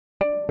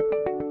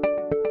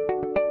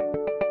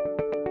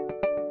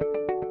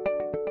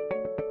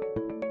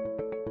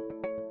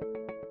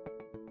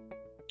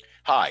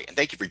Hi, and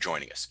thank you for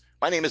joining us.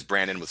 My name is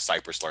Brandon with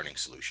Cypress Learning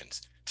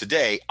Solutions.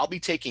 Today, I'll be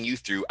taking you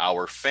through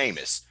our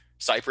famous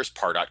Cypress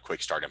Pardot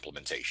Quickstart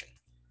implementation.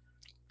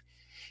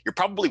 You're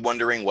probably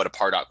wondering what a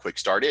Pardot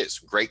Quickstart is.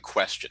 Great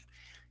question.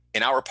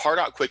 In our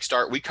Pardot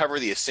Quickstart, we cover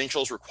the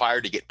essentials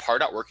required to get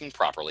Pardot working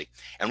properly,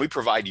 and we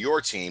provide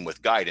your team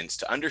with guidance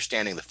to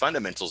understanding the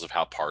fundamentals of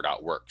how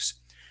Pardot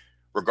works.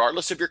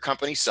 Regardless of your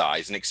company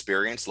size and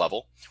experience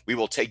level, we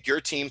will take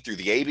your team through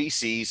the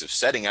ABCs of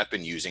setting up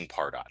and using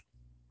Pardot.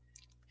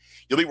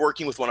 You'll be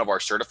working with one of our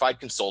certified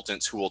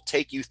consultants who will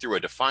take you through a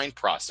defined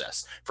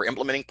process for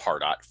implementing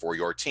Pardot for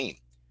your team.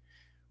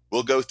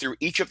 We'll go through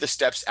each of the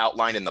steps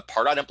outlined in the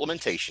Pardot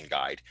implementation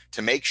guide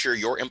to make sure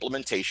your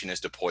implementation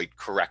is deployed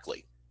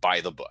correctly,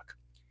 by the book.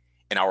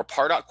 In our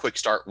Pardot Quick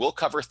Start, we'll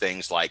cover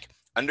things like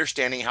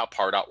understanding how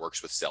Pardot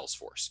works with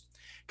Salesforce,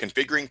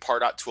 configuring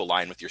Pardot to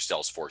align with your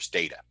Salesforce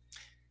data,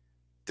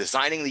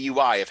 designing the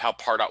UI of how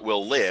Pardot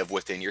will live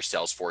within your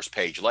Salesforce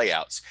page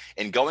layouts,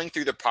 and going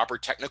through the proper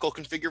technical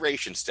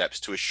configuration steps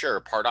to assure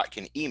Pardot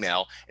can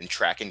email and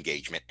track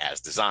engagement as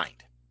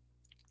designed.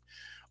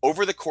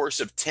 Over the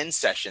course of 10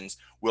 sessions,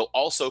 we'll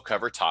also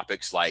cover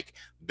topics like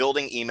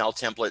building email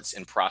templates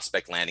and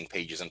prospect landing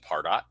pages in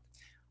Pardot,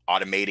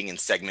 automating and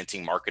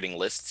segmenting marketing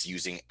lists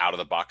using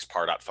out-of-the-box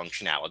Pardot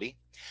functionality,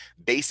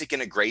 basic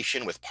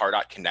integration with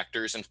Pardot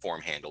connectors and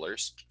form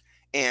handlers,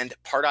 and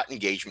Pardot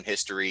engagement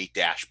history,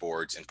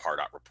 dashboards, and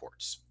Pardot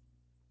reports.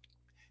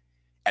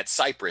 At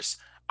Cypress,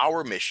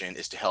 our mission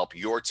is to help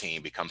your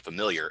team become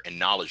familiar and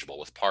knowledgeable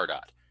with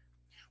Pardot.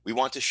 We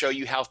want to show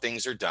you how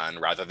things are done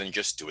rather than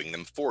just doing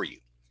them for you.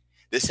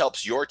 This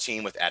helps your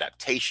team with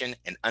adaptation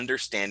and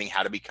understanding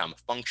how to become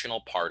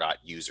functional Pardot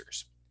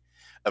users.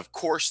 Of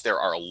course, there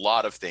are a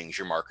lot of things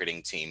your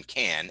marketing team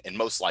can and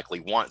most likely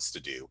wants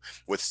to do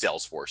with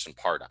Salesforce and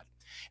Pardot,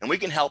 and we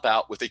can help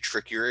out with the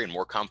trickier and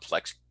more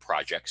complex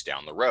projects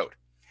down the road.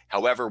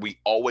 However, we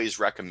always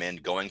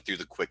recommend going through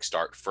the Quick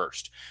Start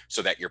first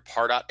so that your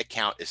Pardot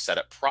account is set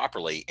up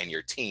properly and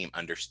your team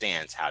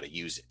understands how to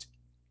use it.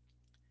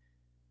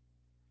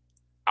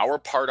 Our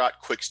Pardot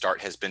Quick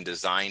Start has been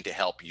designed to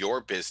help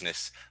your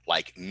business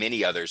like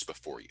many others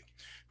before you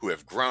who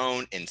have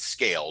grown and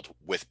scaled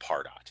with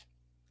Pardot.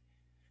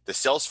 The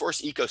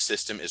Salesforce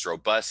ecosystem is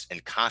robust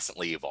and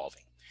constantly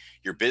evolving.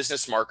 Your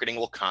business marketing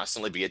will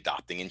constantly be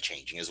adopting and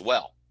changing as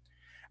well.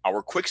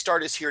 Our Quick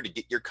Start is here to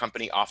get your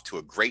company off to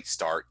a great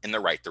start in the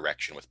right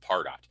direction with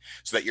Pardot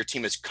so that your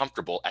team is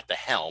comfortable at the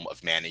helm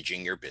of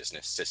managing your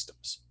business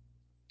systems.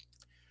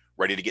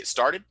 Ready to get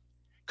started?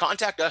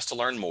 Contact us to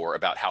learn more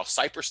about how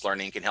Cypress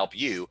Learning can help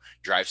you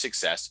drive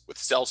success with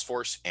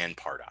Salesforce and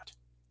Pardot.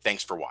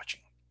 Thanks for watching.